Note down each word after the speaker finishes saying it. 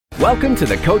Welcome to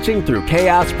the Coaching Through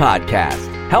Chaos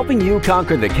podcast, helping you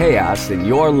conquer the chaos in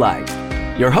your life.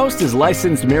 Your host is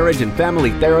licensed marriage and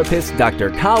family therapist, Dr.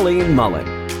 Colleen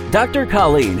Mullen. Dr.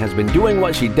 Colleen has been doing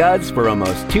what she does for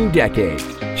almost 2 decades.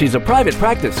 She's a private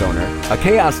practice owner, a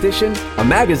chaostician, a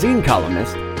magazine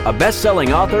columnist, a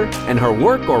best-selling author, and her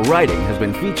work or writing has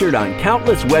been featured on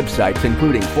countless websites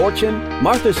including Fortune,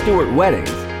 Martha Stewart Weddings,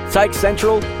 Psych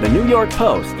Central, The New York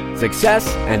Post, Success,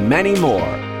 and many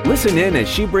more. Listen in as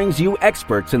she brings you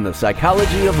experts in the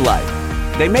psychology of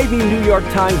life. They may be New York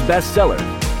Times bestsellers,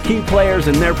 key players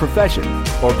in their profession,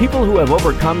 or people who have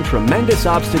overcome tremendous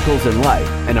obstacles in life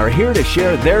and are here to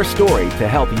share their story to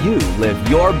help you live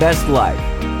your best life.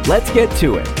 Let's get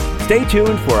to it. Stay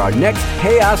tuned for our next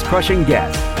chaos-crushing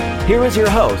guest. Here is your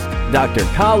host, Dr.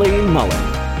 Colleen Mullen.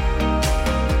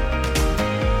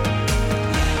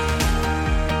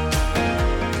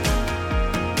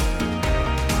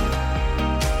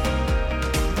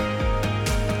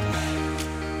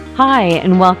 Hi,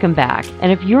 and welcome back.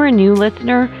 And if you're a new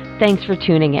listener, thanks for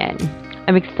tuning in.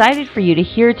 I'm excited for you to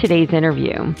hear today's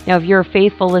interview. Now, if you're a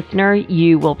faithful listener,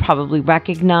 you will probably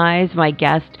recognize my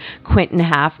guest, Quentin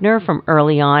Hafner, from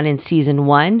early on in season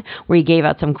 1, where he gave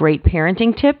out some great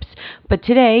parenting tips. But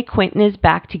today, Quentin is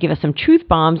back to give us some truth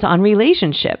bombs on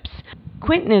relationships.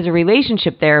 Quentin is a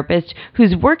relationship therapist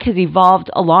whose work has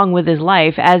evolved along with his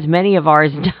life, as many of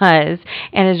ours does,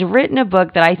 and has written a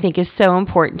book that I think is so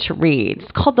important to read.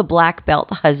 It's called The Black Belt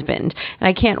Husband, and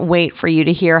I can't wait for you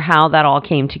to hear how that all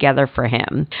came together for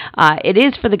him. It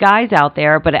is for the guys out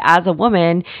there, but as a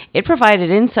woman, it provided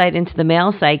insight into the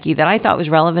male psyche that I thought was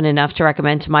relevant enough to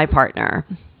recommend to my partner.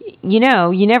 You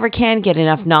know, you never can get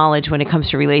enough knowledge when it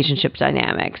comes to relationship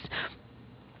dynamics.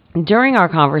 During our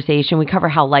conversation, we cover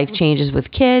how life changes with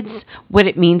kids, what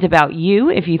it means about you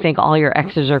if you think all your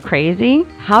exes are crazy,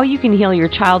 how you can heal your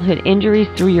childhood injuries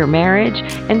through your marriage,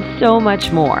 and so much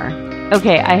more.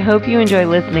 Okay, I hope you enjoy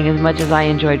listening as much as I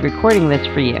enjoyed recording this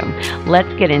for you.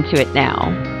 Let's get into it now.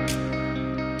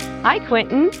 Hi,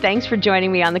 Quentin. Thanks for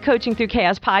joining me on the Coaching Through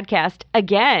Chaos podcast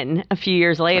again a few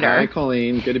years later. Hi,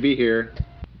 Colleen. Good to be here.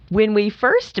 When we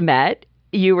first met,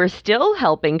 you were still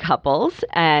helping couples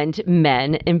and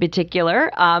men in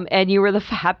particular, and you were the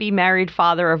happy married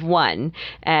father of 1.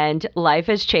 And life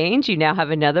has changed. You now have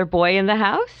another boy in the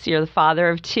house. You're the father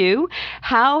of 2.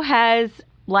 How has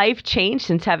life changed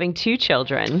since having 2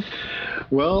 children?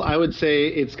 Well, I would say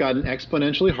it's gotten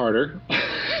exponentially harder.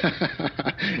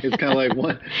 It's kind of like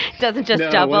one. Doesn't just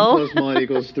double. 1 plus 1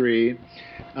 equals 3.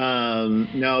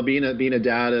 Now being a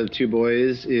dad of 2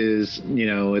 boys is,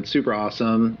 it's super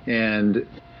awesome. And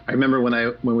I remember when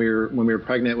we were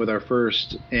pregnant with our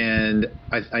first, and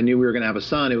I knew we were going to have a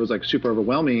son, it was like super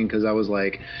overwhelming because I was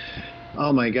like,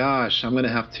 oh my gosh, I'm going to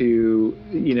have to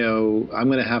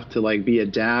like be a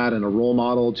dad and a role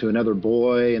model to another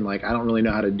boy. And like, I don't really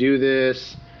know how to do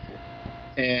this.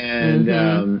 And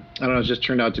I don't know, it just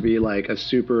turned out to be like a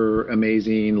super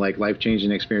amazing, like life-changing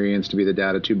experience to be the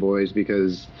dad of 2 boys,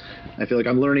 because I feel like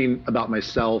I'm learning about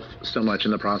myself so much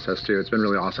in the process too. It's been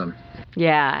really awesome.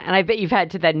 Yeah, and I bet you've had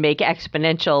to then make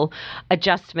exponential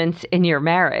adjustments in your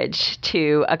marriage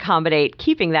to accommodate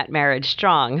keeping that marriage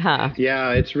strong, huh?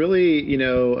 Yeah, it's really,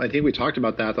 I think we talked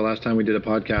about that the last time we did a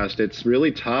podcast. It's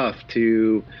really tough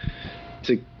to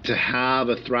have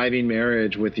a thriving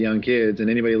marriage with young kids,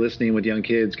 and anybody listening with young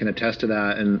kids can attest to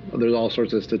that. And there's all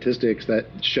sorts of statistics that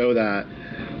show that.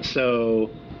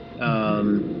 So,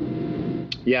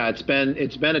 yeah, it's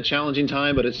been a challenging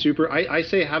time, but it's super. I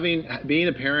say being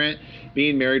a parent,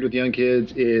 being married with young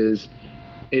kids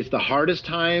it's the hardest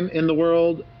time in the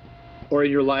world or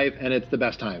in your life, and it's the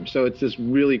best time. So it's this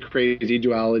really crazy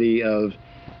duality of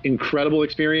incredible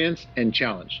experience and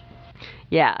challenge.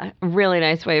 Yeah, really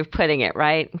nice way of putting it,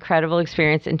 right? Incredible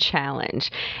experience and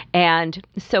challenge. And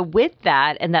so with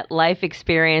that and that life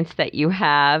experience that you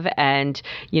have and,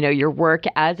 your work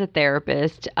as a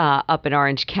therapist up in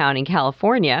Orange County,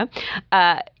 California,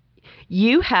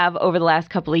 you have, over the last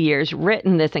couple of years,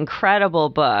 written this incredible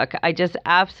book. I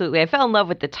fell in love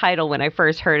with the title when I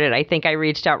first heard it. I think I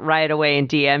reached out right away and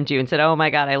DM'd you and said, oh my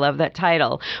God, I love that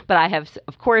title. But I have,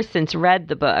 of course, since read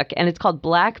the book, and it's called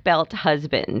Black Belt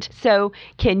Husband. So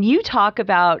can you talk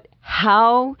about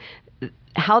how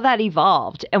that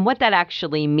evolved and what that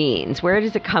actually means? Where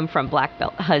does it come from, Black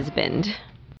Belt Husband?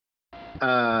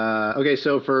 Okay,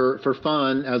 so for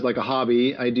fun, as like a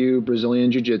hobby, I do Brazilian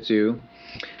Jiu-Jitsu.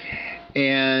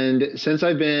 And since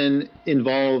I've been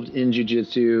involved in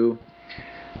jiu-jitsu,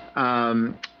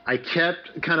 I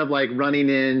kept kind of like running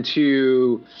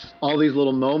into all these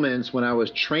little moments when I was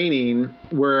training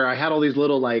where I had all these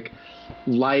little like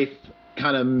life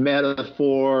kind of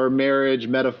marriage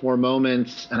metaphor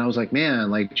moments. And I was like, man,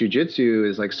 like jujitsu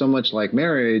is like so much like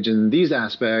marriage and these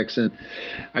aspects. And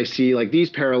I see like these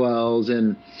parallels.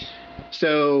 And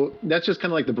so that's just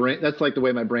kind of like the brain. That's like the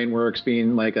way my brain works,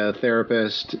 being like a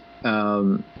therapist.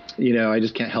 I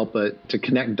just can't help but to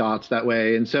connect dots that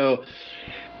way. And so,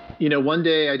 one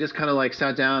day I just kind of like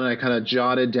sat down and I kind of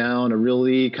jotted down a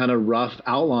really kind of rough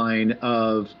outline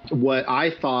of what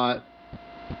I thought,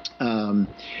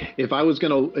 if I was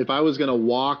gonna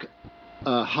walk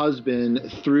a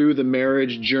husband through the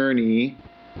marriage journey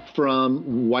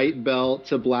from white belt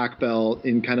to black belt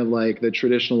in kind of like the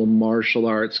traditional martial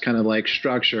arts kind of like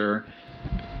structure,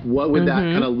 what would that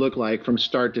kind of look like from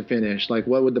start to finish? Like,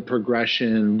 what would the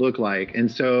progression look like? And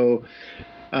so,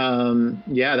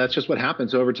 that's just what happened.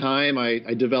 So over time, I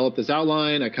developed this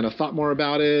outline. I kind of thought more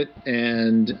about it,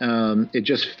 and it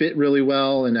just fit really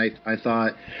well. And I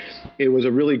thought it was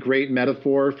a really great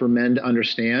metaphor for men to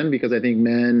understand, because I think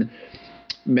men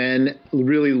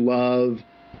really love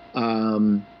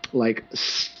like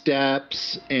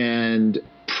steps and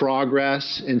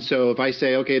progress. And so if I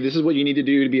say, okay, this is what you need to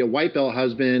do to be a white belt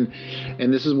husband,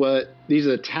 and these are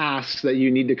the tasks that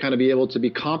you need to kind of be able to be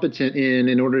competent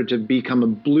in order to become a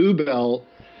blue belt,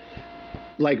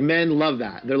 like men love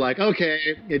that. They're like, okay,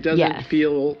 it doesn't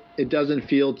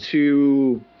feel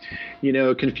too,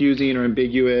 confusing or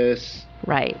ambiguous.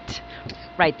 Right.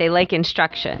 They like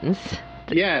instructions.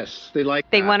 Yes, they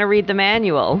want to read the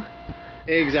manual.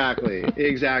 Exactly.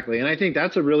 And I think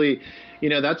that's a really,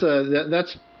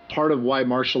 that's part of why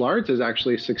martial arts is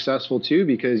actually successful too,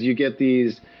 because you get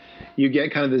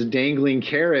kind of this dangling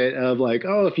carrot of like,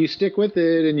 oh, if you stick with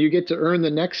it and you get to earn the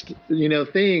next,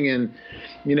 thing. And,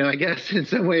 I guess in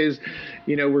some ways,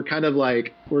 we're kind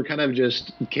of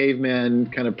just caveman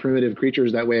kind of primitive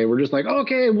creatures that way. We're just like,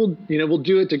 okay, we'll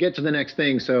do it to get to the next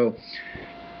thing. So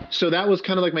that was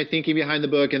kind of like my thinking behind the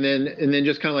book. And then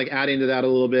just kind of like adding to that a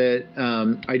little bit.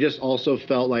 I just also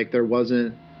felt like there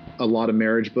wasn't a lot of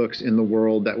marriage books in the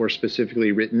world that were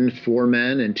specifically written for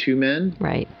men and to men.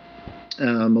 Right.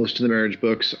 Most of the marriage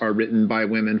books are written by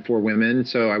women for women.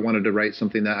 So I wanted to write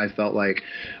something that I felt like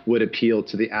would appeal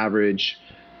to the average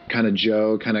kind of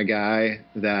Joe kind of guy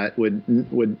that would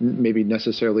maybe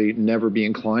necessarily never be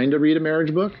inclined to read a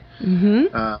marriage book.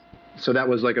 So that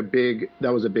was a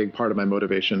big part of my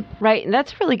motivation. Right. And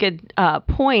that's a really good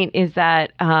point, is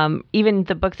that even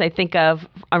the books I think of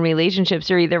on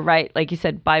relationships are either, right, like you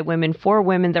said, by women for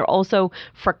women. They're also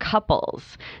for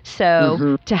couples.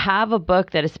 So to have a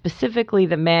book that is specifically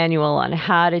the manual on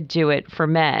how to do it for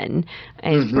men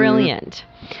is brilliant.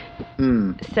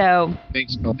 So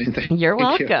thanks, Melvin. You're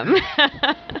welcome.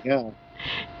 Yeah.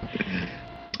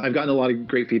 I've gotten a lot of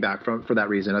great feedback for that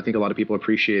reason. I think a lot of people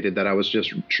appreciated that I was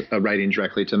just writing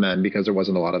directly to men, because there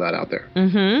wasn't a lot of that out there.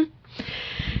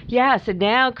 Yeah. So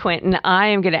now, Quentin, I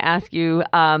am going to ask you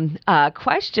a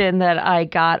question that I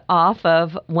got off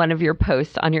of one of your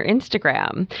posts on your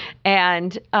Instagram.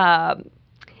 And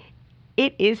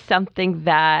it is something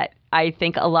that I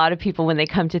think a lot of people, when they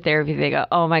come to therapy, they go,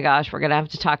 oh my gosh, we're going to have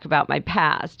to talk about my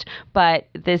past. But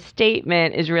this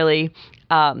statement is really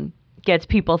gets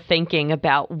people thinking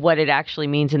about what it actually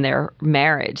means in their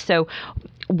marriage. So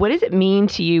what does it mean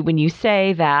to you when you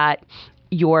say that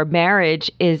your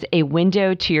marriage is a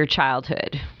window to your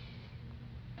childhood?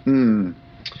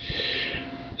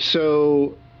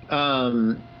 So,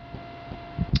 oh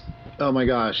my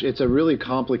gosh, it's a really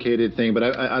complicated thing, but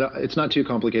it's not too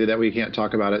complicated that we can't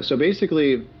talk about it. So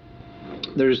basically,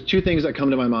 there's two things that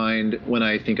come to my mind when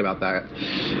I think about that.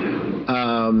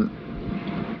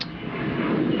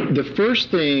 The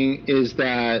first thing is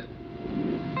that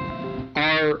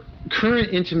our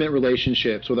current intimate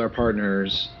relationships with our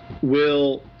partners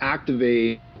will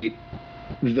activate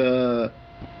the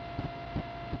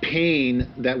pain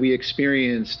that we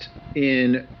experienced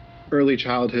in early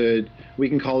childhood. We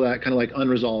can call that kind of like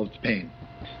unresolved pain.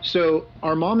 So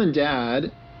our mom and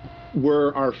dad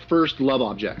were our first love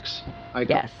objects.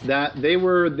 Yes. That they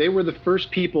were the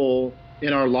first people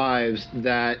in our lives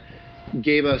that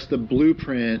gave us the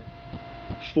blueprint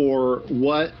for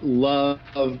what love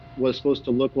was supposed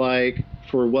to look like,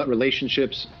 for what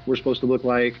relationships were supposed to look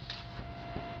like.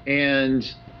 And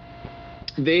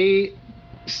they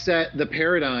set the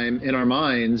paradigm in our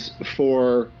minds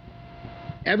for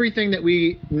everything that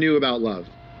we knew about love.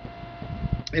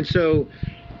 And so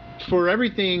for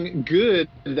everything good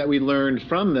that we learned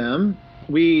from them,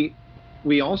 we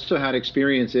also had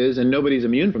experiences, and nobody's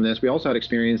immune from this, we also had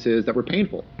experiences that were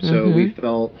painful. So we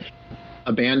felt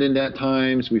abandoned at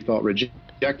times, we felt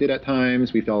rejected at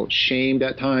times, we felt shamed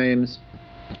at times.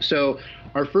 So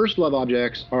our first love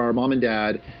objects are our mom and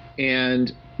dad,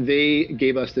 and they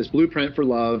gave us this blueprint for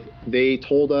love. They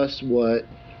told us what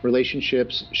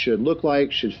relationships should look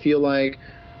like, should feel like,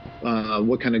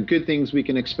 what kind of good things we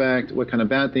can expect, what kind of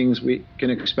bad things we can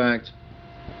expect.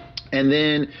 And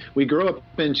then we grow up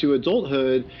into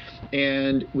adulthood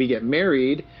and we get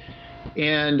married,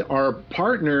 and our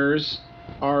partners,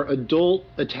 our adult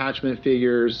attachment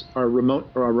figures, our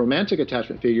romantic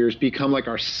attachment figures become like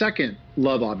our second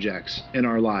love objects in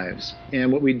our lives.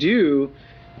 And what we do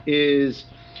is,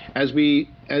 as we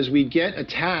get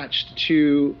attached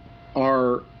to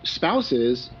our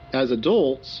spouses as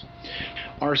adults,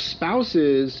 our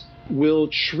spouses will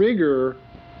trigger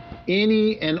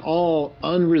any and all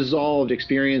unresolved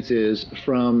experiences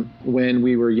from when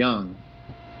we were young.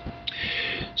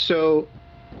 So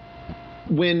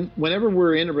whenever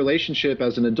we're in a relationship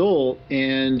as an adult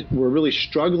and we're really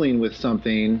struggling with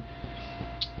something,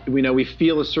 we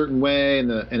feel a certain way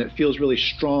and it feels really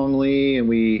strongly, and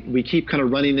we keep kind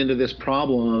of running into this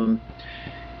problem.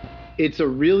 There's a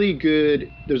really good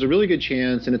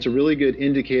chance, and it's a really good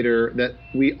indicator that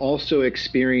we also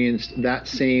experienced that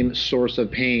same source of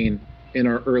pain in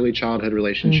our early childhood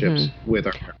relationships with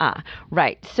our parents.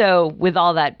 Right. So with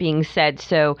all that being said,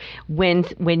 so when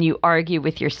you argue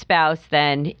with your spouse,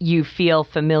 then you feel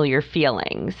familiar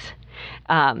feelings.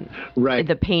 Right.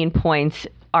 The pain points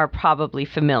are probably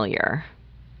familiar.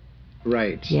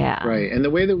 Right. Yeah. Right. And the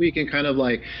way that we can kind of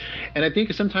and I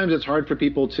think sometimes it's hard for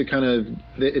people to kind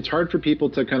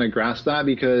of grasp that,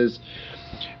 because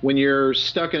when you're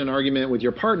stuck in an argument with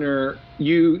your partner,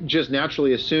 you just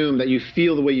naturally assume that you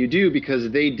feel the way you do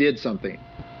because they did something.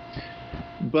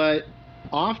 But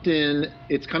often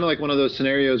it's kind of like one of those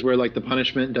scenarios where the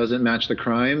punishment doesn't match the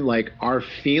crime. Our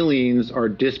feelings are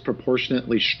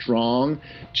disproportionately strong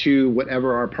to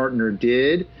whatever our partner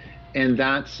did. And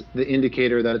that's the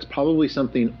indicator that it's probably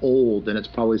something old, and it's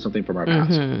probably something from our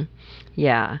past.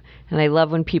 Yeah. And I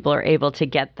love when people are able to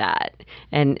get that.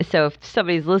 And so if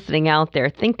somebody's listening out there,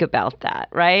 think about that,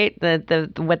 right?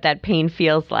 The what that pain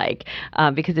feels like,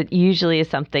 because it usually is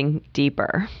something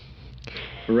deeper.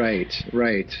 Right.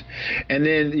 And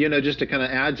then, just to kind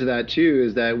of add to that too,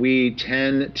 is that we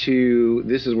tend to,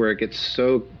 this is where it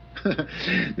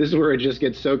just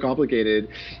gets so complicated.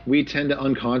 We tend to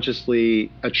unconsciously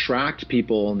attract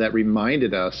people that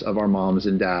reminded us of our moms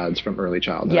and dads from early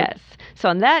childhood. Yes. So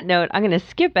on that note, I'm going to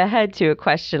skip ahead to a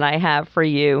question I have for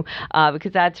you,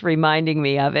 because that's reminding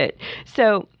me of it.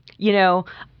 So,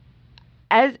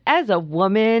 as a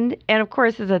woman, and of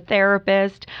course as a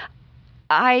therapist,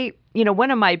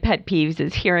 one of my pet peeves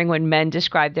is hearing when men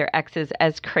describe their exes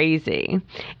as crazy.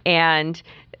 And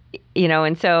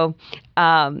so,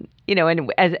 and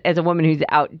as a woman who's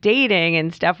out dating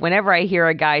and stuff, whenever I hear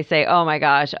a guy say, oh my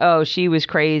gosh, oh, she was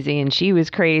crazy and she was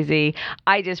crazy,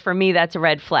 for me, that's a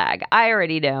red flag. I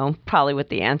already know probably what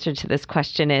the answer to this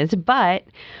question is, but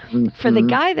for the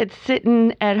guy that's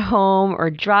sitting at home or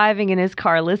driving in his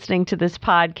car listening to this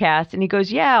podcast and he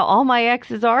goes, yeah, all my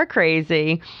exes are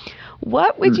crazy,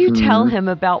 what would you tell him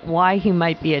about why he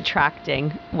might be attracting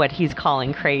what he's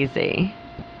calling crazy?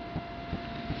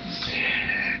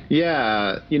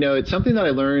 Yeah, it's something that I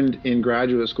learned in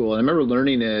graduate school. And I remember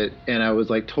learning it and I was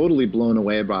totally blown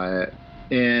away by it.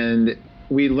 And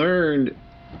we learned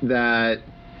that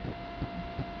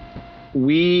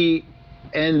we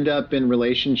end up in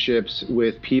relationships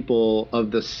with people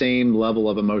of the same level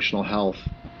of emotional health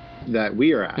that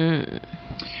we are at.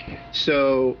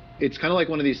 So it's kind of like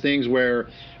one of these things where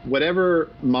whatever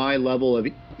my level of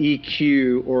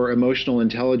EQ or emotional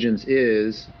intelligence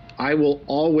is, I will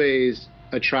always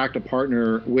attract a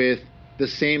partner with the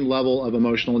same level of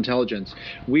emotional intelligence.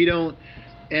 We don't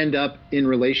end up in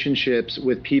relationships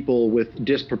with people with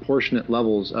disproportionate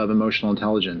levels of emotional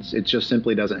intelligence. It just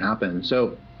simply doesn't happen.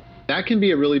 So that can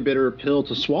be a really bitter pill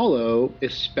to swallow,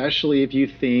 especially if you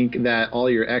think that all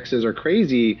your exes are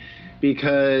crazy,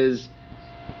 because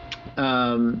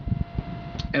and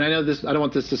I know this, I don't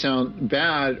want this to sound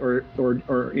bad or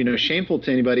shameful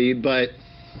to anybody, but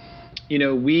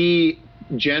we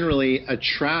generally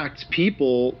attract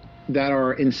people that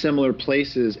are in similar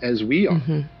places as we are.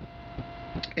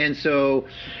 And so,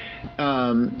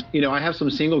 I have some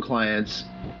single clients,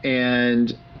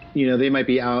 and they might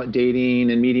be out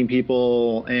dating and meeting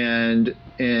people, and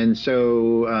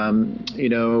so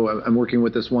I'm working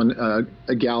with this one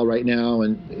a gal right now,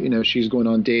 and she's going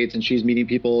on dates and she's meeting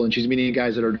people and she's meeting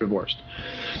guys that are divorced.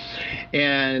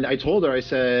 And I told her, I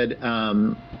said,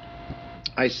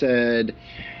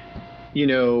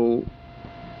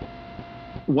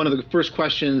 one of the first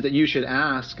questions that you should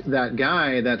ask that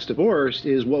guy that's divorced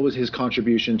is, what was his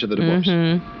contribution to the divorce?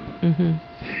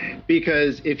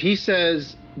 Because if he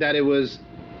says that it was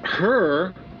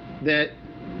her that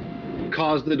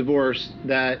caused the divorce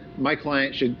that my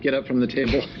client should get up from the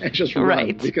table and just run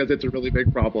Right. because it's a really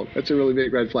big problem. It's a really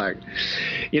big red flag.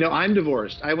 I'm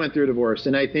divorced. I went through a divorce.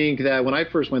 And I think that when I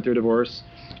first went through a divorce,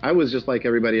 I was just like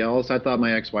everybody else. I thought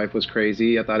my ex-wife was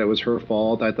crazy. I thought it was her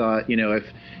fault. I thought, if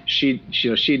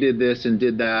she did this and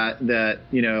did that,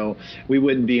 we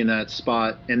wouldn't be in that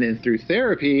spot. And then through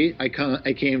therapy, I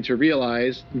came to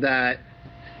realize that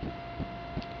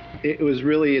it's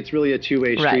really a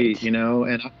two-way street, Right.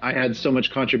 and I had so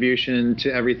much contribution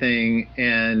to everything.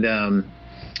 And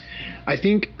I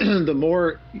think the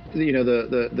more,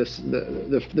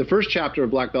 the first chapter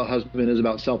of Black Belt Husband is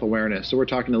about self-awareness. So we're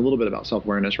talking a little bit about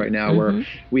self-awareness right now, where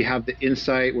we have the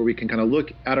insight where we can kind of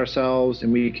look at ourselves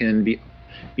and we can be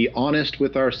honest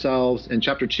with ourselves. And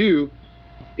chapter 2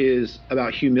 is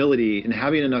about humility and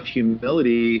having enough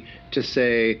humility to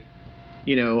say,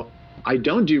 I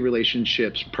don't do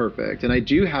relationships perfect, and I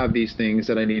do have these things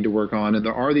that I need to work on, and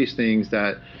there are these things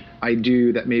that I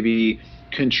do that maybe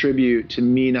contribute to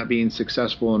me not being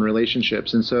successful in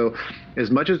relationships. And so as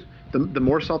much as the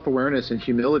more self-awareness and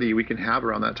humility we can have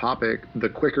around that topic, the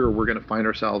quicker we're going to find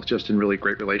ourselves just in really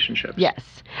great relationships. Yes.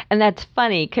 And that's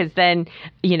funny because then,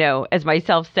 as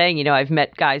myself saying, I've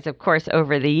met guys, of course,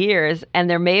 over the years, and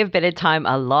there may have been a time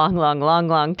a long, long, long,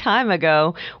 long time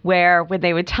ago where when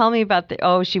they would tell me about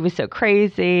she was so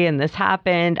crazy and this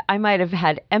happened, I might have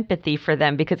had empathy for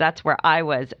them because that's where I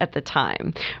was at the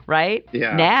time, right?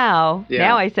 Yeah. Now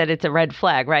I said it's a red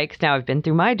flag, right? Because now I've been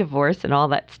through my divorce and all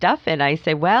that stuff. And I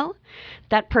say, well,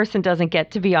 that person doesn't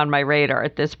get to be on my radar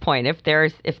at this point if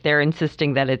they're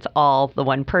insisting that it's all the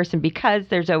one person, because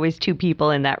there's always two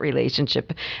people in that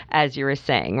relationship, as you were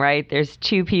saying, right? There's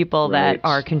two people that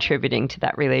are contributing to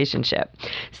that relationship.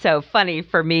 So funny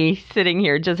for me sitting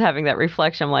here just having that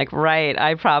reflection. I'm like, right,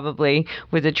 I probably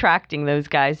was attracting those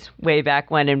guys way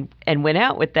back when and went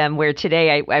out with them, where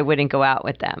today I wouldn't go out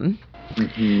with them.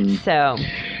 Mm-hmm. So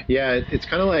yeah, it's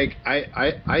kind of like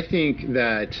I think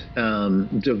that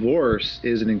divorce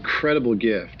is an incredible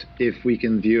gift if we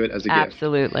can view it as a gift.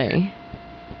 Absolutely.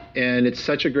 And it's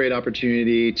such a great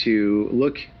opportunity to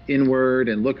look inward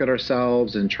and look at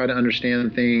ourselves and try to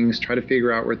understand things, try to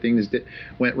figure out where things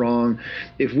went wrong.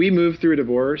 If we move through a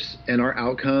divorce and our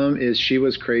outcome is she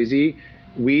was crazy,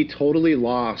 we totally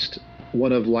lost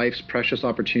one of life's precious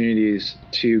opportunities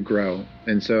to grow.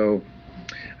 And so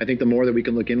I think the more that we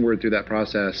can look inward through that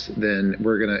process, then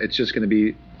it's just going to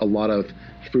be a lot of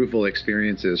fruitful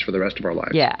experiences for the rest of our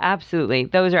lives. Yeah, absolutely.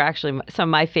 Those are actually some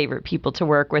of my favorite people to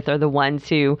work with, are the ones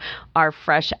who are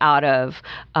fresh out of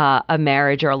a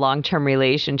marriage or a long-term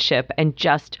relationship and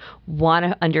just want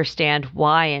to understand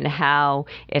why and how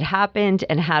it happened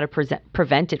and how to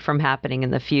prevent it from happening in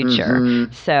the future.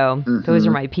 So those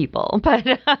are my people. But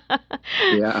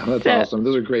yeah, that's awesome.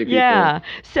 Those are great people. Yeah.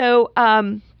 So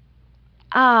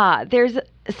there's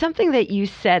something that you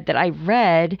said that I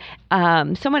read.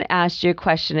 Someone asked you a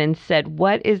question and said,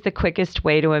 what is the quickest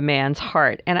way to a man's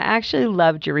heart? And I actually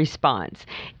loved your response.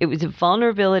 It was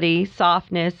vulnerability,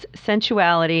 softness,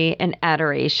 sensuality, and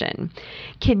adoration.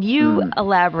 Can you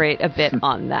elaborate a bit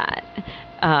on that?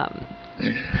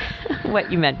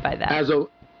 What you meant by that?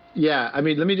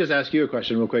 Let me just ask you a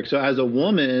question real quick. So as a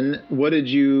woman, what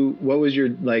was your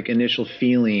initial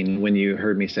feeling when you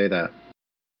heard me say that?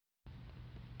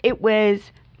 It was,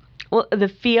 the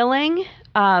feeling,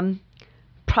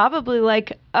 probably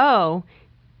like,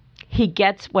 he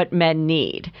gets what men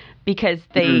need, because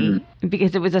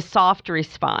because it was a soft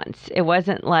response. It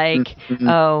wasn't like,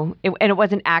 and it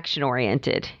wasn't action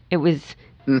oriented. It was,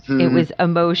 it was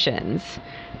emotions.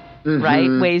 Right?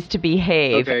 Ways to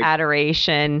behave,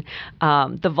 adoration,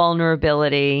 the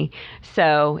vulnerability.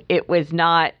 So it was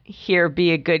not, here,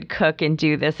 be a good cook and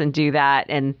do this and do that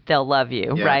and they'll love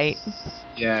you, right?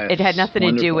 Yeah. It had nothing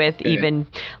to do with even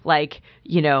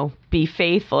be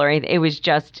faithful or anything. It was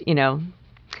just,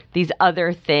 these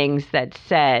other things that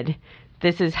said,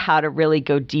 this is how to really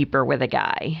go deeper with a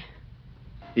guy.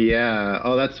 Yeah.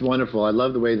 Oh, that's wonderful. I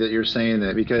love the way that you're saying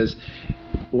that, because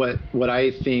what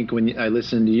I think when I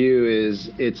listen to you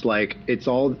is it's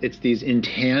these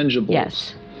intangibles.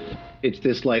 Yes. It's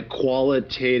this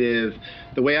qualitative,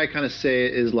 the way I kind of say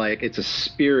it is it's a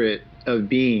spirit of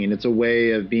being. It's a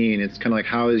way of being. It's kind of like,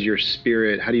 how is your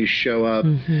spirit? How do you show up?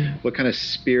 What kind of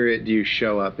spirit do you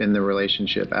show up in the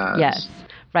relationship as? Yes.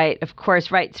 Right. Of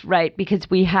course. Right. Because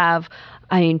we have,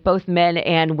 both men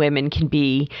and women can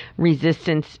be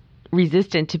resistant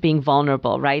to being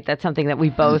vulnerable, right? That's something that we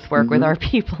both work with our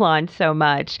people on so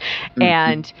much.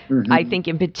 And I think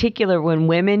in particular, when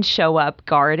women show up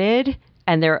guarded,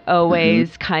 and they're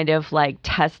always kind of like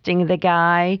testing the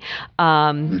guy,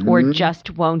 or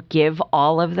just won't give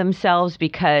all of themselves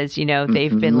because,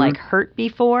 they've been like hurt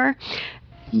before.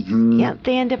 Yeah,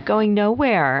 they end up going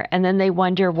nowhere. And then they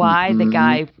wonder why the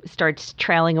guy starts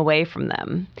trailing away from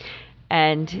them.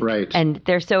 And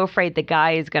they're so afraid the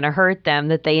guy is going to hurt them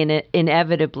that they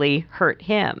inevitably hurt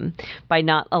him by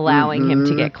not allowing him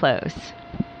to get close.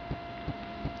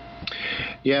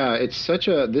 Yeah, it's such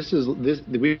a,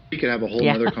 we could have a whole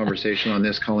other conversation on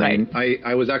this, Colleen. Right.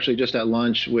 I was actually just at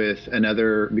lunch with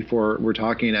before we're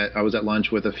talking, I was at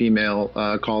lunch with a female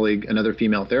colleague, another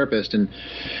female therapist, and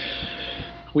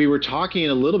we were talking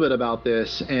a little bit about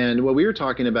this, and what we were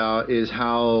talking about is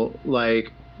how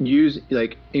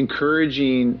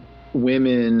encouraging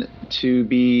women to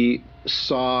be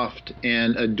soft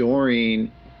and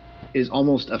adoring is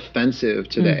almost offensive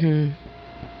today.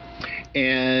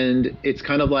 And it's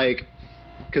kind of like,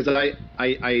 because I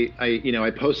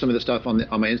post some of the stuff on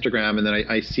my Instagram, and then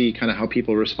I see kind of how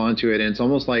people respond to it, and it's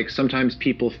almost like sometimes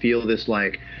people feel this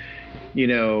like,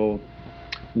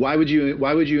 why would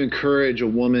you encourage a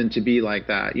woman to be like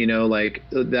that?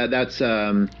 That's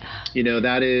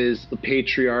that is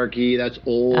patriarchy, that's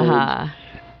old.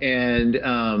 And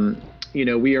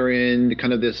we are in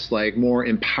kind of this like more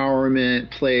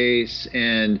empowerment place,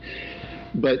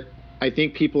 but I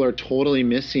think people are totally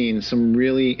missing some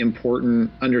really important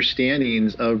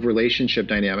understandings of relationship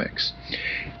dynamics.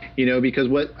 Because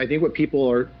what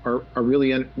people are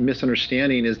really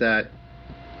misunderstanding is that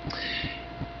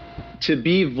to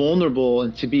be vulnerable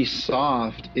and to be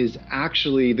soft is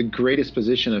actually the greatest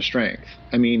position of strength.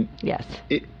 I mean, yes,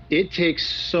 it takes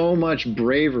so much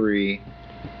bravery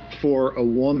for a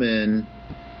woman,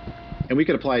 and we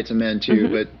could apply it to men too,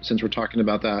 but since we're talking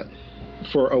about that,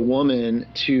 for a woman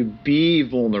to be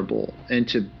vulnerable and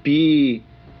to be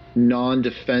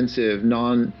non-defensive,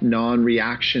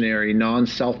 non-reactionary,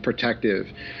 non-self-protective.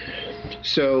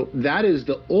 So that is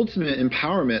the ultimate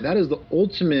empowerment. That is the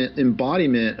ultimate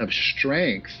embodiment of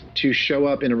strength, to show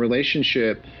up in a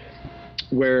relationship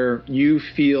where you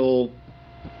feel,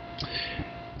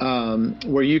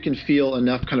 where you can feel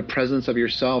enough kind of presence of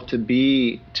yourself to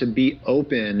be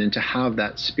open and to have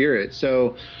that spirit.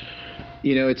 So,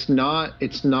 it's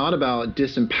not about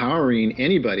disempowering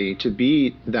anybody to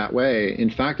be that way.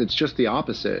 In fact, it's just the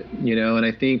opposite, and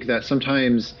I think that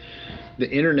sometimes the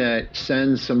internet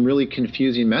sends some really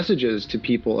confusing messages to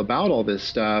people about all this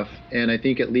stuff, and I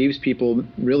think it leaves people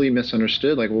really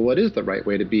misunderstood, like, well, what is the right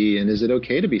way to be, and is it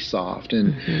okay to be soft,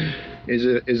 and is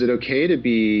it okay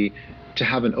to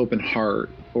have an open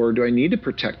heart, or do I need to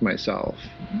protect myself?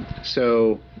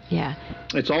 So yeah,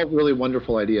 it's all really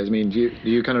wonderful ideas. I mean, do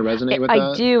you kind of resonate with that?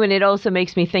 I do, and it also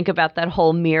makes me think about that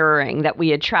whole mirroring, that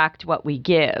we attract what we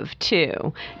give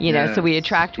too. So we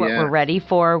attract what we're ready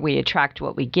for. We attract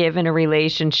what we give in a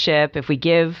relationship. If we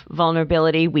give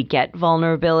vulnerability, we get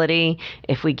vulnerability.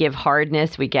 If we give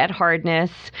hardness, we get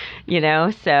hardness.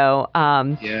 So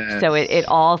it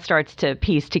all starts to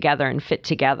piece together and fit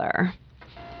together.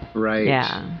 Right.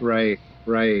 Yeah. Right.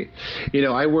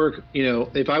 I work,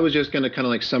 if I was just going to kind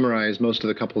of like summarize most of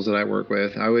the couples that I work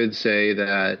with, I would say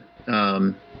that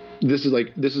this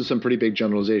is some pretty big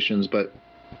generalizations, but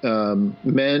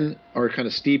men are kind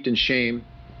of steeped in shame,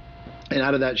 and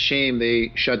out of that shame,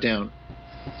 they shut down.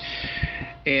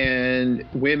 And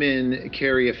women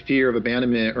carry a fear of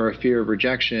abandonment or a fear of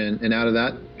rejection, and out of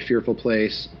that fearful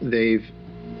place, they've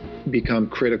become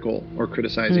critical or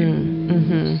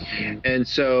criticizing. And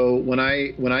so when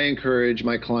I encourage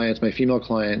my clients, my female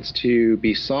clients, to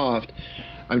be soft,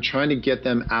 I'm trying to get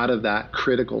them out of that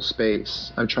critical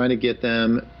space. I'm trying to get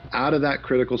them out of that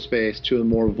critical space to a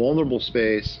more vulnerable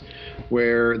space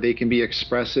where they can be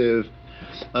expressive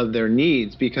of their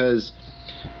needs, because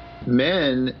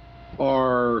men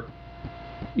are,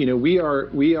 we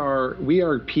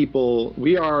are people,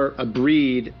 we are a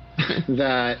breed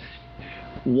that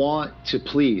want to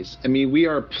please. I mean, we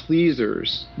are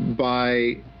pleasers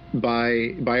by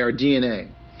our DNA,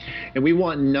 and we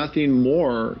want nothing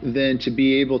more than to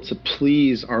be able to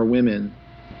please our women.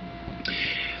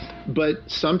 But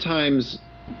sometimes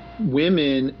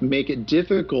women make it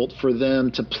difficult for them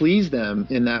to please them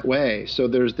in that way. So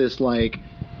there's this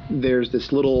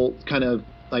little kind of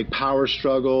like power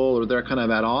struggle, or they're kind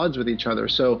of at odds with each other.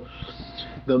 So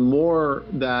the more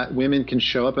that women can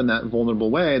show up in that vulnerable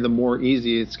way, the more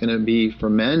easy it's going to be for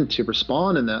men to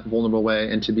respond in that vulnerable way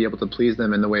and to be able to please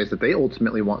them in the ways that they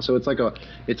ultimately want. So it's like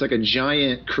a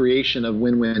giant creation of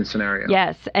win-win scenario.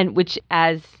 Yes, and which,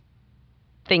 as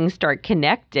things start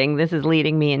connecting, this is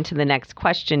leading me into the next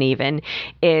question even,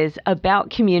 is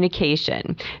about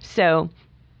communication. So,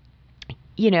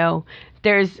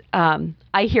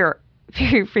 I hear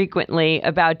very frequently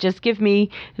about just give me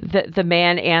the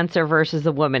man answer versus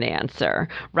the woman answer,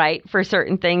 right? For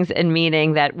certain things, and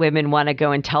meaning that women want to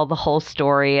go and tell the whole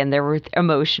story and they're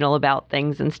emotional about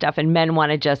things and stuff, and men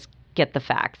want to just get the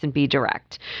facts and be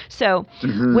direct. So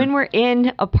when we're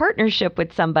in a partnership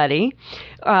with somebody,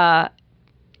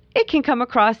 it can come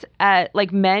across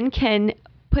like men can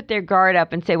put their guard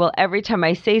up and say, well, every time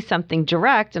I say something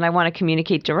direct and I want to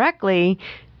communicate directly,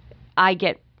 I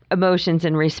get emotions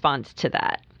in response to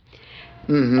that.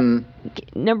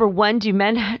 Number one,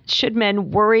 should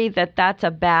men worry that that's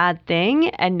a bad thing?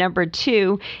 And number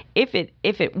two, if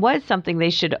it was something they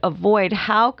should avoid,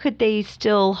 how could they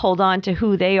still hold on to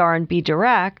who they are and be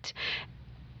direct,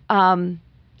 and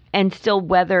still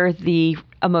weather the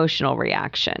emotional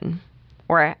reaction?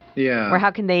 Or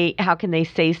how can they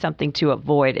say something to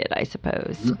avoid it, I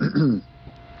suppose?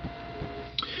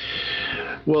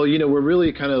 Well, we're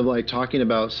really kind of like talking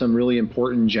about some really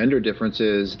important gender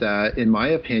differences that, in my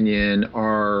opinion,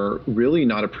 are really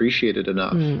not appreciated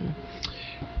enough.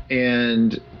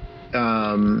 And,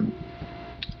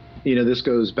 this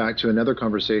goes back to another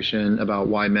conversation about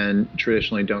why men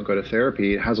traditionally don't go to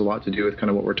therapy. It has a lot to do with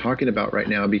kind of what we're talking about right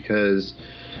now, because,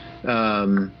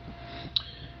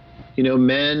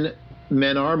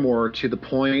 men are more to the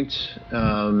point.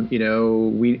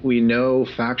 We know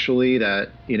factually that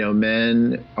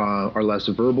men are less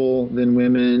verbal than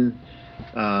women.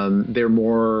 They're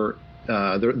more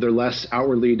they're less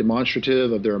outwardly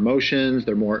demonstrative of their emotions.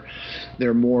 They're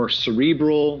more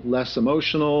cerebral, less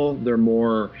emotional. They're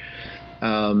more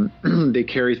they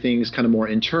carry things kind of more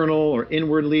internal or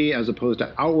inwardly as opposed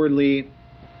to outwardly.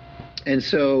 And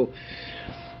so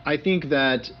I think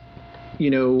that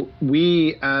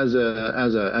we as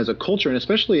a culture, and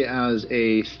especially as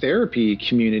a therapy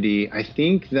community, I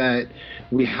think that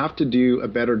we have to do a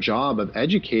better job of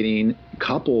educating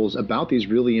couples about these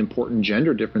really important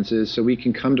gender differences so we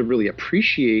can come to really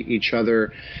appreciate each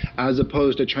other as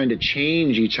opposed to trying to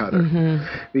change each other.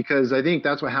 Because I think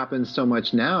that's what happens so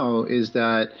much now is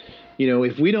that,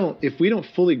 if we don't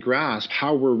fully grasp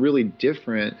how we're really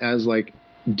different as like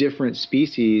different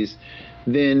species,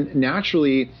 then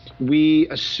naturally we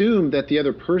assume that the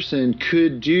other person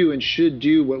could do and should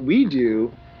do what we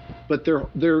do, but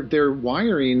their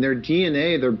wiring, their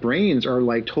DNA, their brains are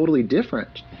like totally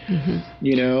different,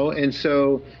 and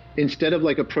so instead of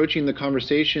like approaching the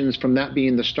conversations from that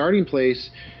being the starting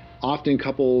place, often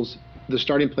couples, the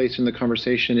starting place in the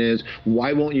conversation is,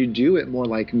 why won't you do it more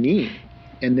like me?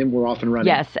 And then we're off and running.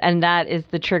 Yes, and that is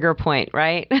the trigger point,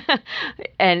 right?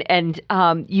 and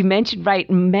you mentioned, right,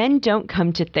 men don't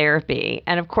come to therapy.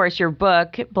 And of course, your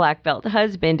book, Black Belt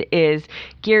Husband, is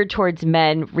geared towards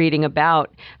men reading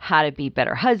about how to be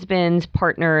better husbands,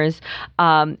 partners,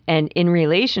 and in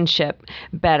relationship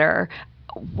better.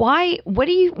 Why? What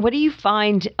do you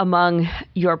find among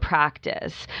your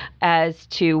practice as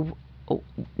to,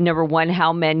 number one,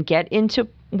 how men get into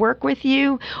work with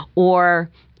you, or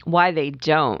why they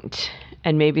don't,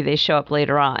 and maybe they show up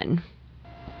later on?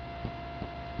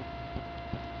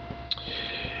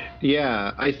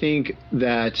 Yeah, I think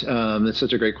that that's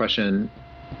such a great question.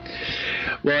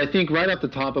 Well, I think right off the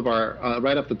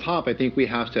top, I think we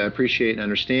have to appreciate and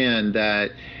understand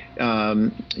that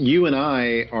you and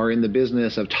I are in the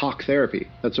business of talk therapy.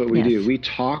 That's what we do. We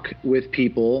talk with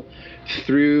people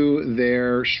through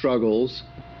their struggles,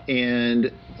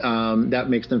 and that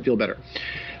makes them feel better.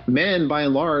 Men, by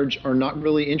and large, are not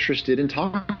really interested in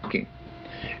talking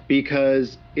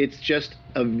because it's just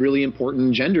a really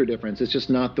important gender difference. It's just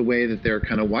not the way that they're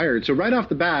kind of wired. So right off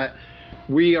the bat,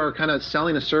 we are kind of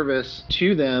selling a service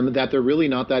to them that they're really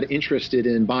not that interested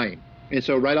in buying. And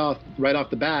so right off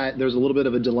the bat, there's a little bit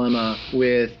of a dilemma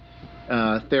with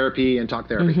therapy and talk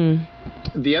therapy.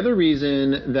 The other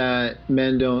reason that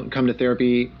men don't come to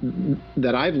therapy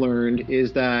that I've learned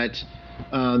is that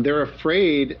they're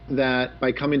afraid that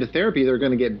by coming to therapy, they're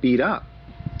going to get beat up.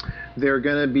 They're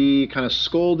going to be kind of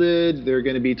scolded. They're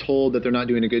going to be told that they're not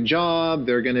doing a good job.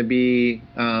 They're going to be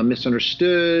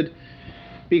misunderstood,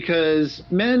 because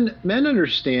men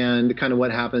understand kind of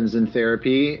what happens in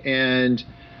therapy, and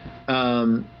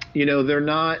they're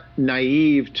not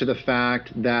naive to the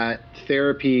fact that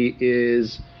therapy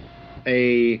is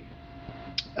a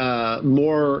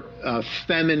more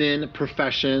feminine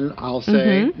profession, I'll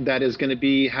say, that is going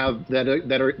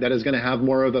to have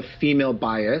more of a female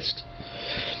bias.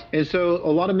 And so a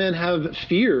lot of men have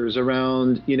fears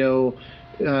around,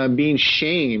 being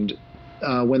shamed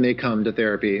when they come to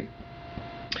therapy.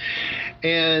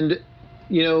 And,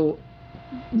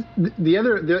 the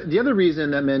other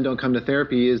reason that men don't come to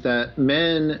therapy is that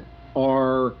men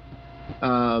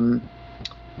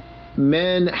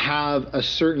men have a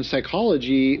certain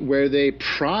psychology where they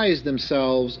prize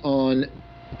themselves on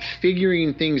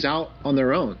figuring things out on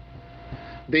their own.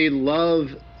 They love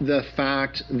the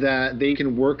fact that they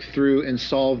can work through and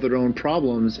solve their own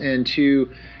problems, and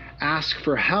to ask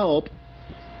for help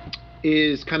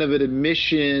is kind of an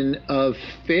admission of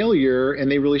failure,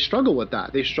 and they really struggle with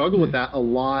that. They struggle with that a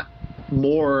lot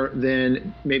more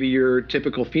than maybe your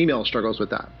typical female struggles with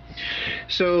that.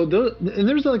 So and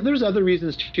there's other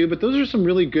reasons too, but those are some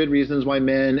really good reasons why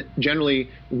men generally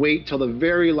wait till the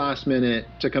very last minute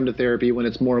to come to therapy, when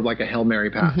it's more of like a Hail Mary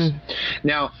pass.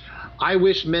 Now, I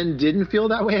wish men didn't feel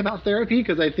that way about therapy,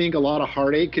 because I think a lot of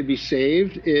heartache could be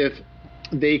saved if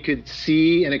they could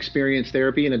see and experience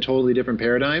therapy in a totally different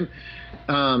paradigm.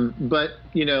 But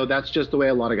that's just the way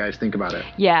a lot of guys think about it.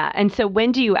 Yeah. And so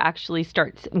when do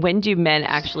men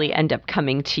actually end up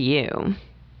coming to you?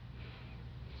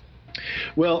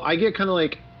 Well, I get kind of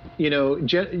like,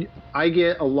 I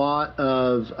get a lot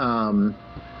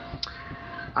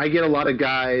of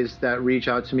guys that reach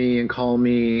out to me and call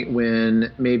me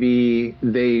when maybe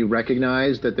they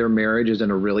recognize that their marriage is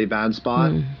in a really bad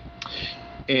spot.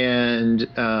 And,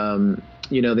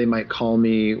 they might call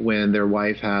me when their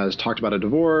wife has talked about a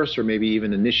divorce, or maybe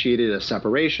even initiated a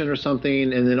separation or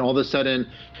something. And then all of a sudden,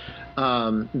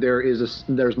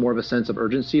 there's more of a sense of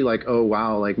urgency, like, oh,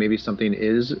 wow, like maybe something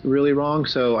is really wrong.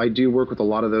 So I do work with a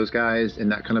lot of those guys in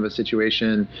that kind of a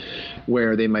situation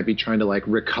where they might be trying to like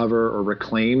recover or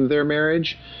reclaim their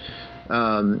marriage.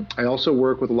 I also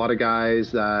work with a lot of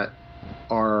guys that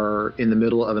are in the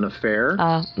middle of an affair.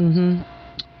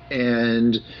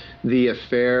 And the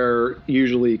affair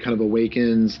usually kind of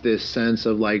awakens this sense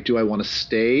of like, do I want to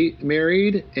stay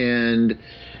married? And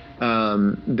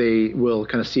they will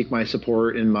kind of seek my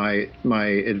support and my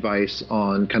advice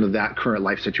on kind of that current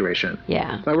life situation.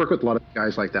 Yeah. So I work with a lot of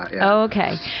guys like that. Yeah. Oh,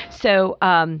 okay. So,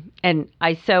 and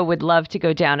I so would love to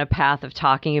go down a path of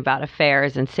talking about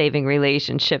affairs and saving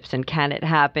relationships and can it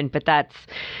happen, but that's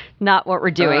not what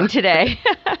we're doing today.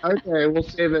 Okay, we'll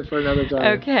save it for another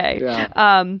time. Okay.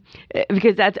 Yeah.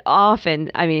 Because that's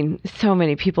often, so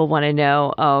many people want to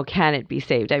know, oh, can it be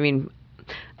saved? I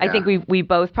think we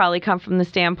both probably come from the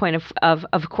standpoint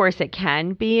of course it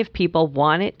can be if people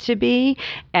want it to be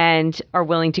and are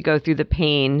willing to go through the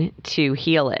pain to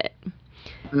heal it.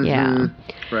 Yeah.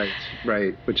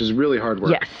 Right. Which is really hard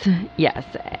work. Yes.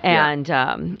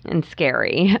 And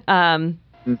scary.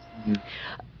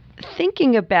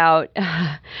 Thinking about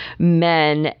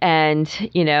men and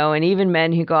even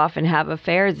men who go off and have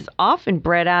affairs is often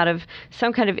bred out of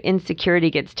some kind of insecurity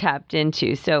gets tapped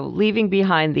into. So leaving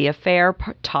behind the affair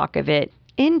talk of it,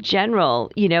 in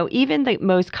general, even the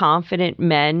most confident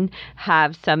men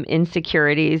have some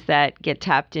insecurities that get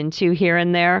tapped into here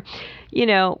and there.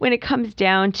 When it comes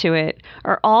down to it,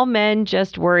 are all men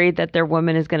just worried that their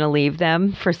woman is going to leave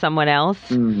them for someone else?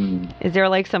 Is there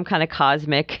like some kind of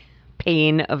cosmic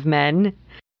pain of men?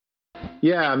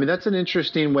 Yeah, that's an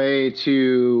interesting way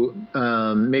to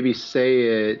maybe say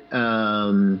it,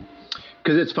 because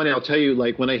it's funny. I'll tell you,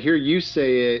 like when I hear you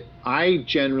say it, I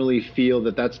generally feel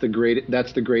that that's the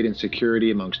great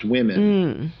insecurity amongst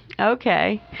women.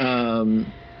 Okay.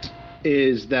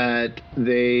 Is that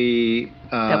they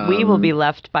that we will be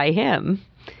left by him.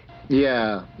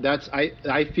 Yeah,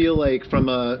 I feel like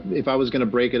if I was going to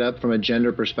break it up from a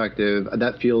gender perspective,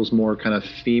 that feels more kind of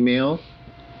female.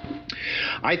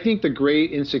 I think the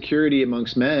great insecurity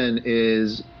amongst men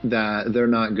is that they're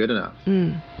not good enough.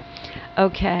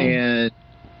 Okay. And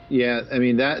yeah,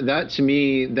 that to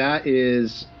me, that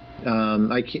is,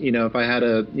 if I had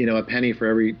a penny for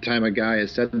every time a guy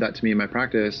has said that to me in my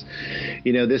practice,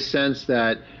 this sense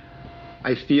that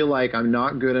I feel like I'm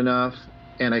not good enough.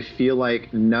 And I feel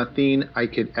like nothing I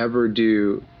could ever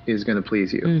do is going to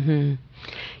please you.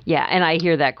 Yeah, and I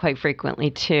hear that quite frequently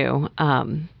too.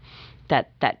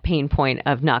 That pain point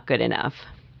of not good enough.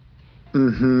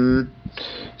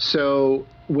 So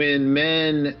when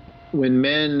men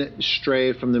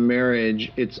stray from the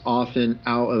marriage, it's often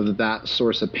out of that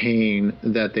source of pain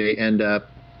that they end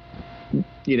up,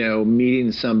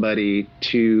 meeting somebody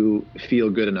to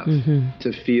feel good enough,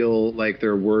 to feel like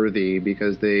they're worthy,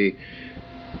 because they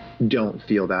don't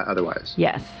feel that otherwise.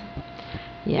 Yes.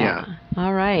 Yeah.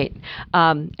 All right.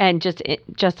 And just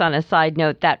on a side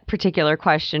note, that particular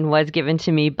question was given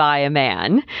to me by a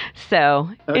man. So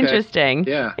interesting.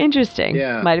 Yeah. Interesting.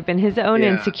 Yeah. Might have been his own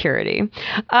insecurity.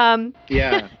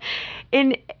 Yeah.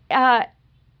 And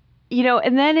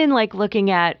then in like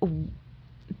looking at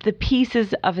the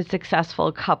pieces of a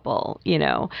successful couple,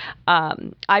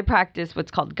 I practice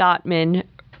what's called Gottman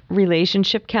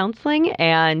relationship counseling.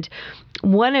 And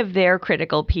one of their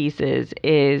critical pieces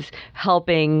is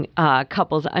helping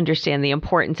couples understand the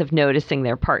importance of noticing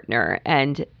their partner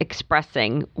and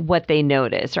expressing what they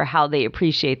notice or how they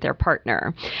appreciate their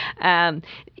partner.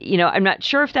 I'm not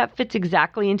sure if that fits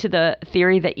exactly into the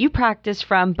theory that you practice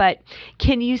from, but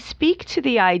can you speak to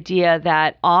the idea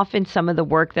that often some of the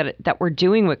work that we're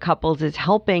doing with couples is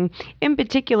helping, in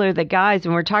particular, the guys,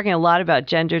 and we're talking a lot about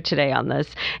gender today on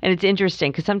this, and it's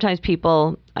interesting because sometimes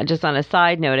people, just on a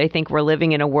side note, I think we're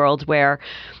living in a world where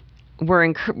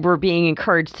we're being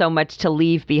encouraged so much to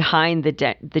leave behind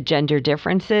the gender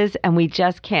differences, and we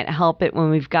just can't help it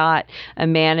when we've got a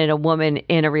man and a woman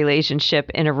in a relationship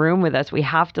in a room with us. We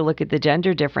have to look at the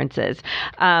gender differences.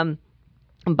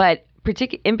 But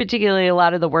in particular, a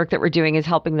lot of the work that we're doing is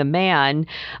helping the man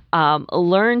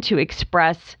learn to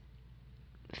express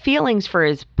feelings for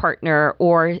his partner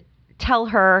or tell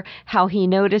her how he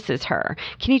notices her.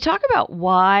 Can you talk about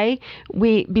why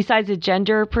besides the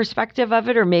gender perspective of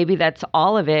it, or maybe that's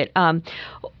all of it,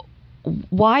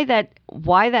 why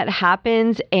that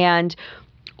happens, and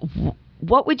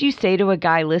what would you say to a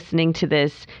guy listening to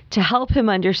this to help him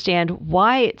understand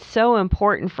why it's so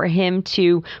important for him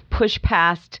to push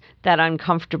past that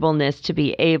uncomfortableness to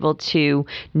be able to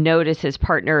notice his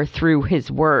partner through his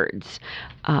words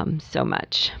so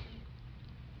much?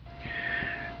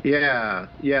 Yeah,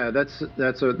 that's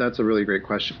a really great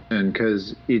question,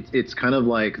 because it's kind of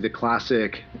like the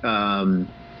classic, well,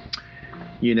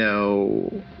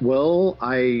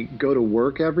 I go to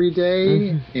work every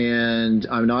day and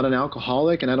I'm not an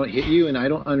alcoholic and I don't hit you and I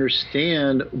don't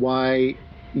understand why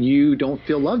you don't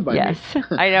feel loved by me. Yes,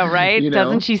 I know, right?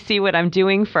 Doesn't she see what I'm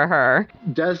doing for her?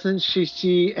 Doesn't she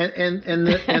see? And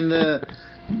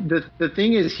the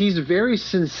thing is, he's very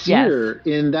sincere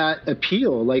in that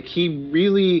appeal. Like,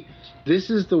 this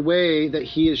is the way that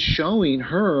he is showing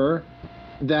her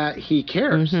that he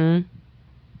cares. And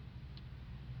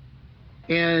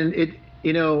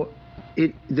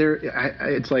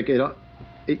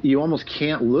you almost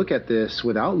can't look at this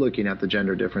without looking at the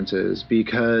gender differences,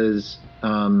 because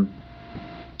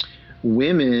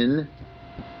women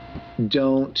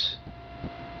don't.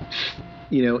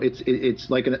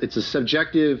 It's a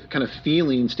subjective kind of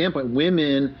feeling standpoint.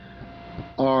 Women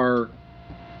are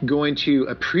going to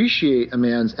appreciate a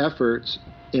man's efforts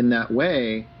in that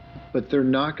way, but they're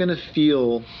not going to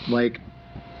feel like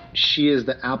she is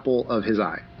the apple of his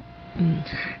eye.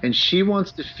 And she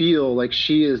wants to feel like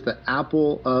she is the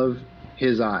apple of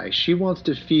his eye. She wants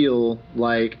to feel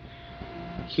like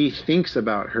he thinks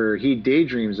about her, he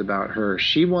daydreams about her.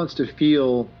 She wants to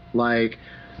feel like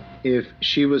if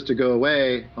she was to go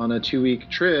away on a 2-week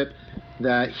trip,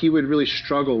 that he would really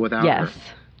struggle without her.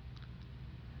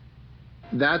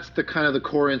 That's the kind of the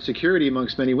core insecurity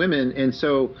amongst many women. And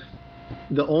so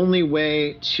the only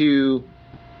way to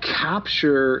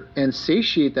capture and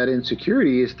satiate that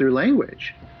insecurity is through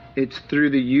language. It's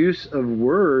through the use of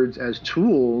words as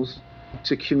tools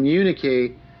to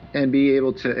communicate and be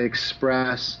able to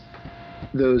express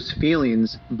those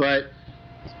feelings. But,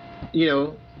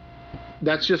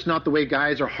 that's just not the way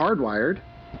guys are hardwired.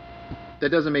 That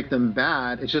doesn't make them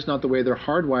bad. It's just not the way they're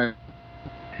hardwired.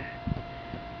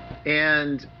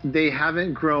 And they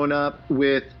haven't grown up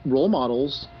with role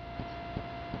models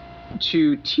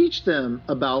to teach them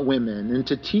about women and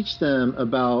to teach them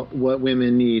about what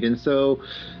women need. And so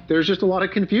there's just a lot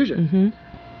of confusion.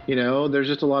 There's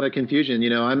just a lot of confusion.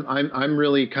 I'm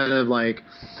really kind of like,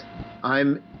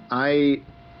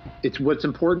 it's what's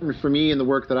important for me in the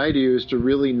work that I do is to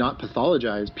really not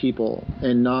pathologize people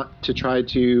and not to try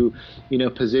to,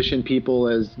 position people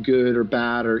as good or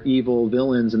bad or evil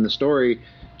villains in the story.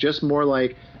 Just more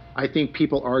like, I think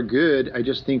people are good. I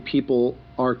just think people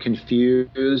are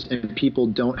confused and people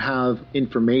don't have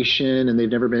information and they've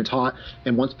never been taught.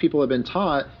 And once people have been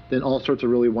taught, then all sorts of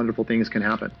really wonderful things can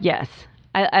happen. Yes.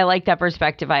 I like that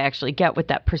perspective. I actually get with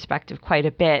that perspective quite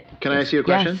a bit. Can I ask you a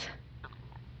question? Yes.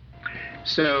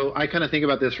 So I kind of think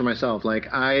about this for myself. Like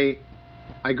I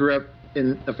grew up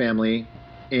in a family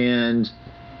and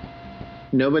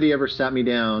nobody ever sat me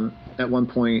down at one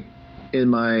point in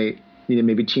my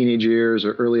maybe teenage years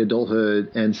or early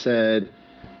adulthood and said,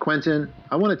 Quentin,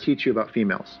 I want to teach you about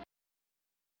females.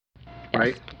 Yes.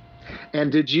 Right? And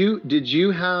did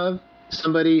you have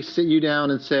somebody sit you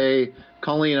down and say,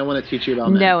 Colleen, I want to teach you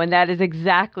about men? No, and that is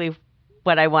exactly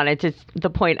what I wanted to, the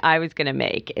point I was going to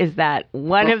make is that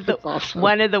one of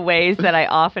the ways that I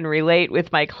often relate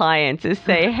with my clients is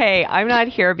say, hey, I'm not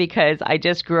here because I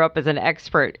just grew up as an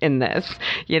expert in this.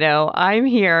 I'm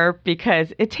here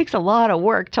because it takes a lot of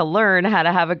work to learn how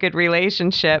to have a good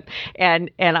relationship.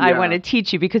 And I want to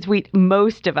teach you, because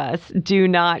most of us do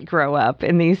not grow up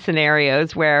in these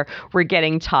scenarios where we're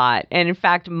getting taught. And in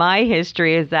fact, my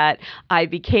history is that I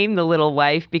became the little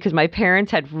wife because my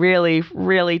parents had really,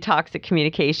 really toxic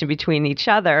communication between each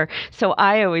other. So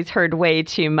I always heard way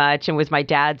too much and was my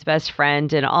dad's best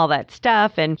friend and all that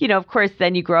stuff. And, of course,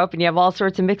 then you grow up and you have all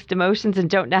sorts of mixed emotions and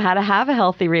don't know how to have a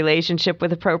healthy relationship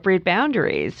with appropriate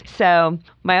boundaries. So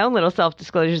my own little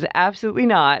self-disclosure is absolutely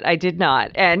not. I did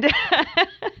not. And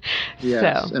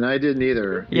yes, and I didn't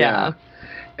either. Yeah.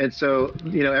 And so,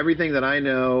 everything that I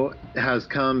know has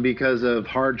come because of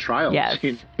hard trials. Yes.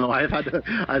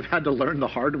 I've had to learn the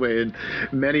hard way, and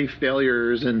many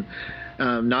failures, and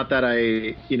not that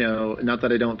I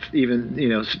don't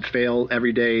even, fail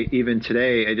every day, even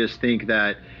today. I just think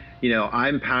that,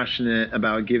 I'm passionate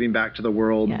about giving back to the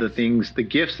world, yes, the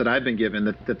gifts that I've been given,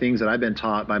 the things that I've been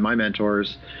taught by my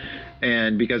mentors.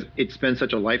 And because it's been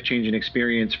such a life-changing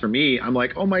experience for me, I'm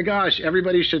like, oh my gosh,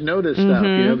 everybody should know this stuff,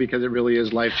 because it really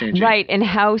is life-changing. Right. And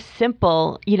how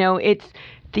simple, it's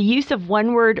the use of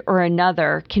one word or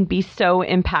another can be so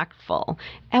impactful.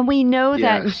 And we know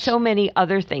that in so many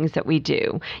other things that we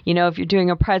do. If you're doing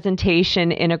a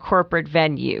presentation in a corporate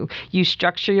venue, you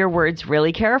structure your words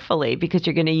really carefully because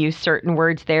you're going to use certain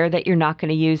words there that you're not going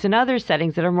to use in other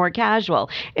settings that are more casual.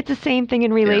 It's the same thing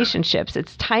in relationships.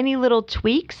 It's tiny little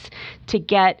tweaks to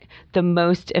get the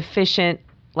most efficient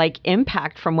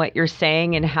impact from what you're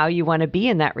saying and how you want to be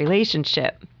in that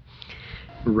relationship.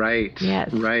 Right.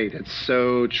 Yes. Right. It's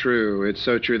so true. It's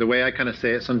so true. The way I kind of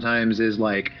say it sometimes is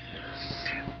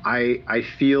I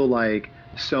feel like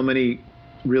so many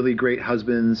really great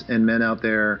husbands and men out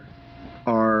there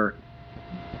are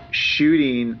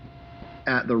shooting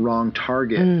at the wrong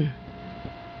target.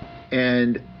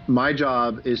 And my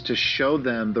job is to show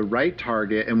them the right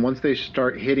target. And once they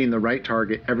start hitting the right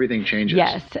target, everything changes.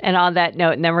 Yes. And on that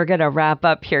note, and then we're going to wrap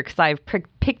up here because I've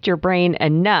picked your brain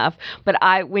enough. But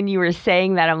when you were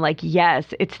saying that, I'm like, yes,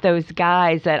 it's those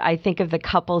guys that I think of the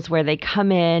couples where they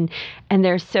come in and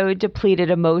they're so depleted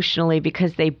emotionally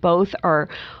because they both are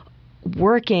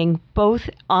working both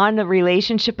on the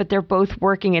relationship, but they're both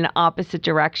working in opposite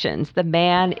directions. The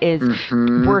man is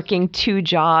working 2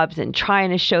 jobs and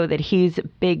trying to show that he's a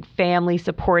big family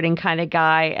supporting kind of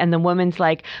guy. And the woman's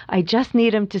like, I just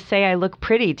need him to say I look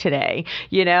pretty today.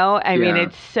 I mean,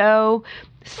 it's so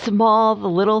small, the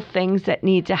little things that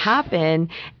need to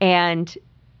happen. And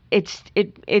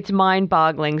it's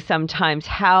mind-boggling sometimes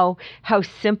how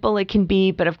simple it can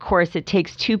be, but of course it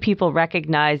takes 2 people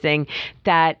recognizing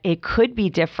that it could be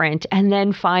different and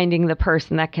then finding the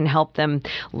person that can help them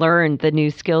learn the new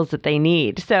skills that they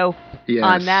need. So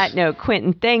on that note,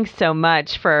 Quentin, thanks so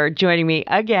much for joining me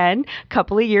again, a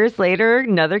couple of years later,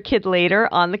 another kid later,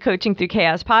 on the Coaching Through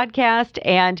Chaos podcast.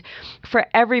 And for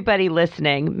everybody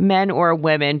listening, men or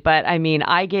women, but I mean,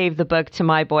 I gave the book to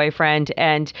my boyfriend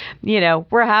and,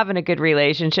 we're having a good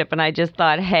relationship. And I just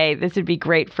thought, hey, this would be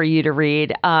great for you to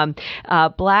read.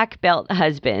 Black Belt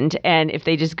Husband. And if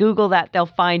they just Google that, they'll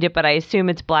find it. But I assume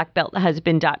it's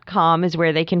blackbelthusband.com is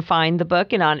where they can find the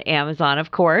book, and on Amazon,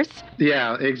 of course.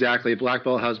 Yeah, exactly.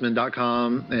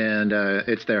 Blackbelthusband.com, and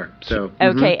it's there. So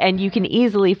okay. And you can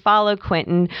easily follow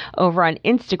Quentin over on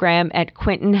Instagram at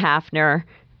Quentin Hafner.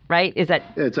 Right? It's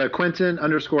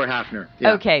Quentin_Hafner.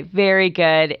 Yeah. Okay. Very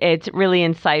good. It's really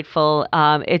insightful.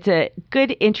 It's a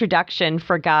good introduction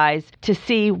for guys to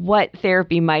see what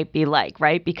therapy might be like,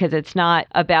 right? Because it's not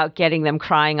about getting them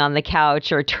crying on the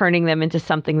couch or turning them into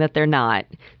something that they're not.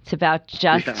 It's about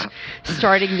just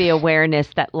starting the awareness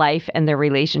that life and their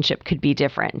relationship could be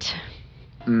different.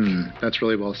 That's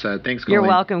really well said. Thanks, Colleen. You're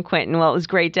welcome, Quentin. Well, it was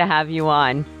great to have you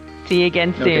on. See you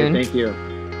again soon. Okay, thank you.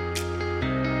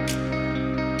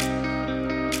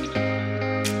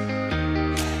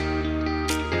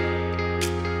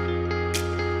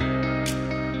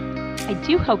 I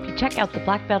do hope you check out the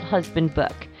Black Belt Husband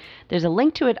book. There's a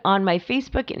link to it on my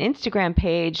Facebook and Instagram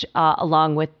page,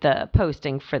 along with the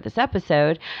posting for this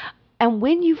episode. And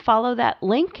when you follow that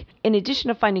link, in addition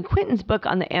to finding Quentin's book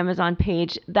on the Amazon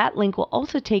page, that link will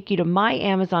also take you to my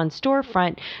Amazon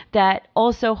storefront that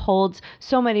also holds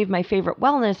so many of my favorite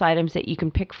wellness items that you can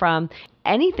pick from.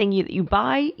 Anything you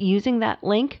buy using that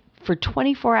link for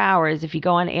 24 hours, if you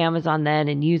go on Amazon then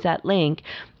and use that link,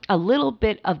 a little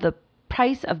bit of the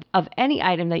price of any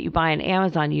item that you buy on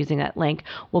Amazon using that link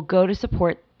will go to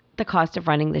support the cost of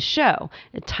running the show.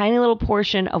 A tiny little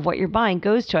portion of what you're buying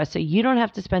goes to us, so you don't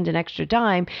have to spend an extra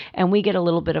dime, and we get a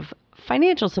little bit of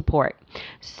financial support.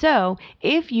 So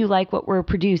if you like what we're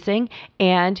producing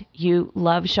and you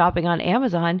love shopping on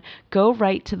Amazon, go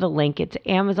right to the link. It's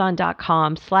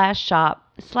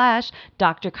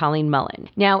amazon.com/shop/Dr. Colleen Mullen.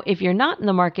 Now, if you're not in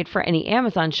the market for any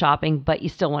Amazon shopping, but you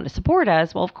still want to support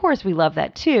us, well, of course, we love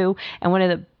that too. And one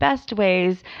of the best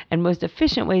ways and most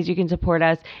efficient ways you can support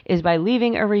us is by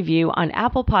leaving a review on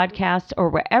Apple Podcasts or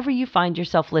wherever you find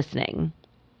yourself listening.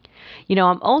 You know,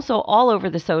 I'm also all over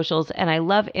the socials, and I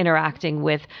love interacting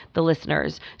with the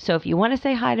listeners. So if you want to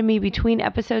say hi to me between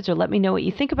episodes or let me know what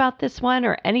you think about this one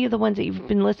or any of the ones that you've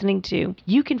been listening to,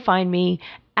 you can find me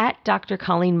at Dr.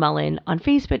 Colleen Mullen on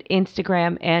Facebook,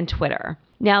 Instagram, and Twitter.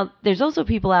 Now, there's also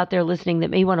people out there listening that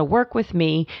may want to work with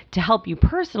me to help you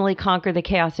personally conquer the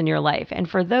chaos in your life. And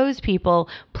for those people,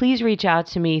 please reach out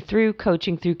to me through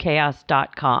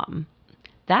coachingthroughchaos.com.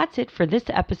 That's it for this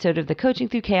episode of the Coaching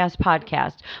Through Chaos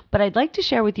podcast, but I'd like to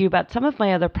share with you about some of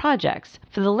my other projects.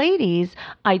 For the ladies,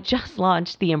 I just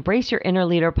launched the Embrace Your Inner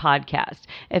Leader podcast.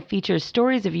 It features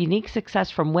stories of unique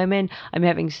success from women. I'm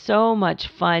having so much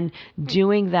fun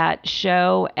doing that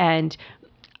show, and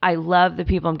I love the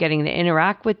people I'm getting to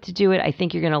interact with to do it. I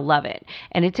think you're going to love it.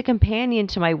 And it's a companion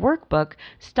to my workbook,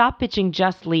 Stop Bitching,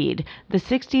 Just Lead, the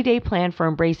 60-day plan for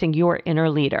embracing your inner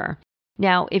leader.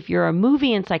 Now, if you're a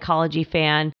movie and psychology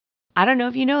fan, I don't know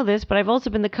if you know this, but I've also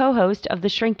been the co-host of the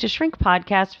Shrink to Shrink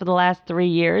podcast for the last 3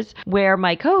 years, where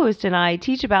my co-host and I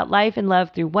teach about life and love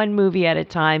through one movie at a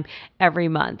time every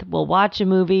month. We'll watch a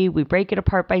movie, we break it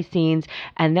apart by scenes,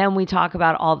 and then we talk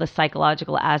about all the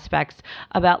psychological aspects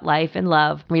about life and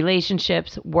love,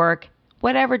 relationships, work,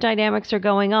 whatever dynamics are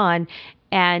going on.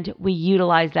 And we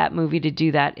utilize that movie to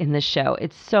do that in the show.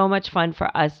 It's so much fun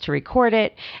for us to record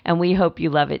it, and we hope you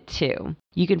love it too.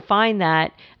 You can find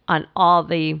that on all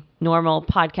the normal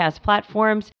podcast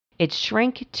platforms. It's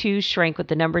Shrink to Shrink with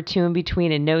the number 2 in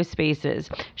between and no spaces.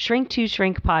 Shrink to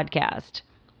Shrink podcast.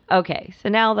 Okay, so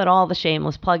now that all the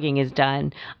shameless plugging is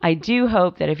done, I do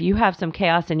hope that if you have some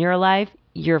chaos in your life,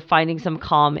 you're finding some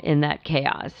calm in that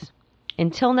chaos.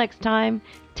 Until next time,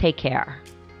 take care.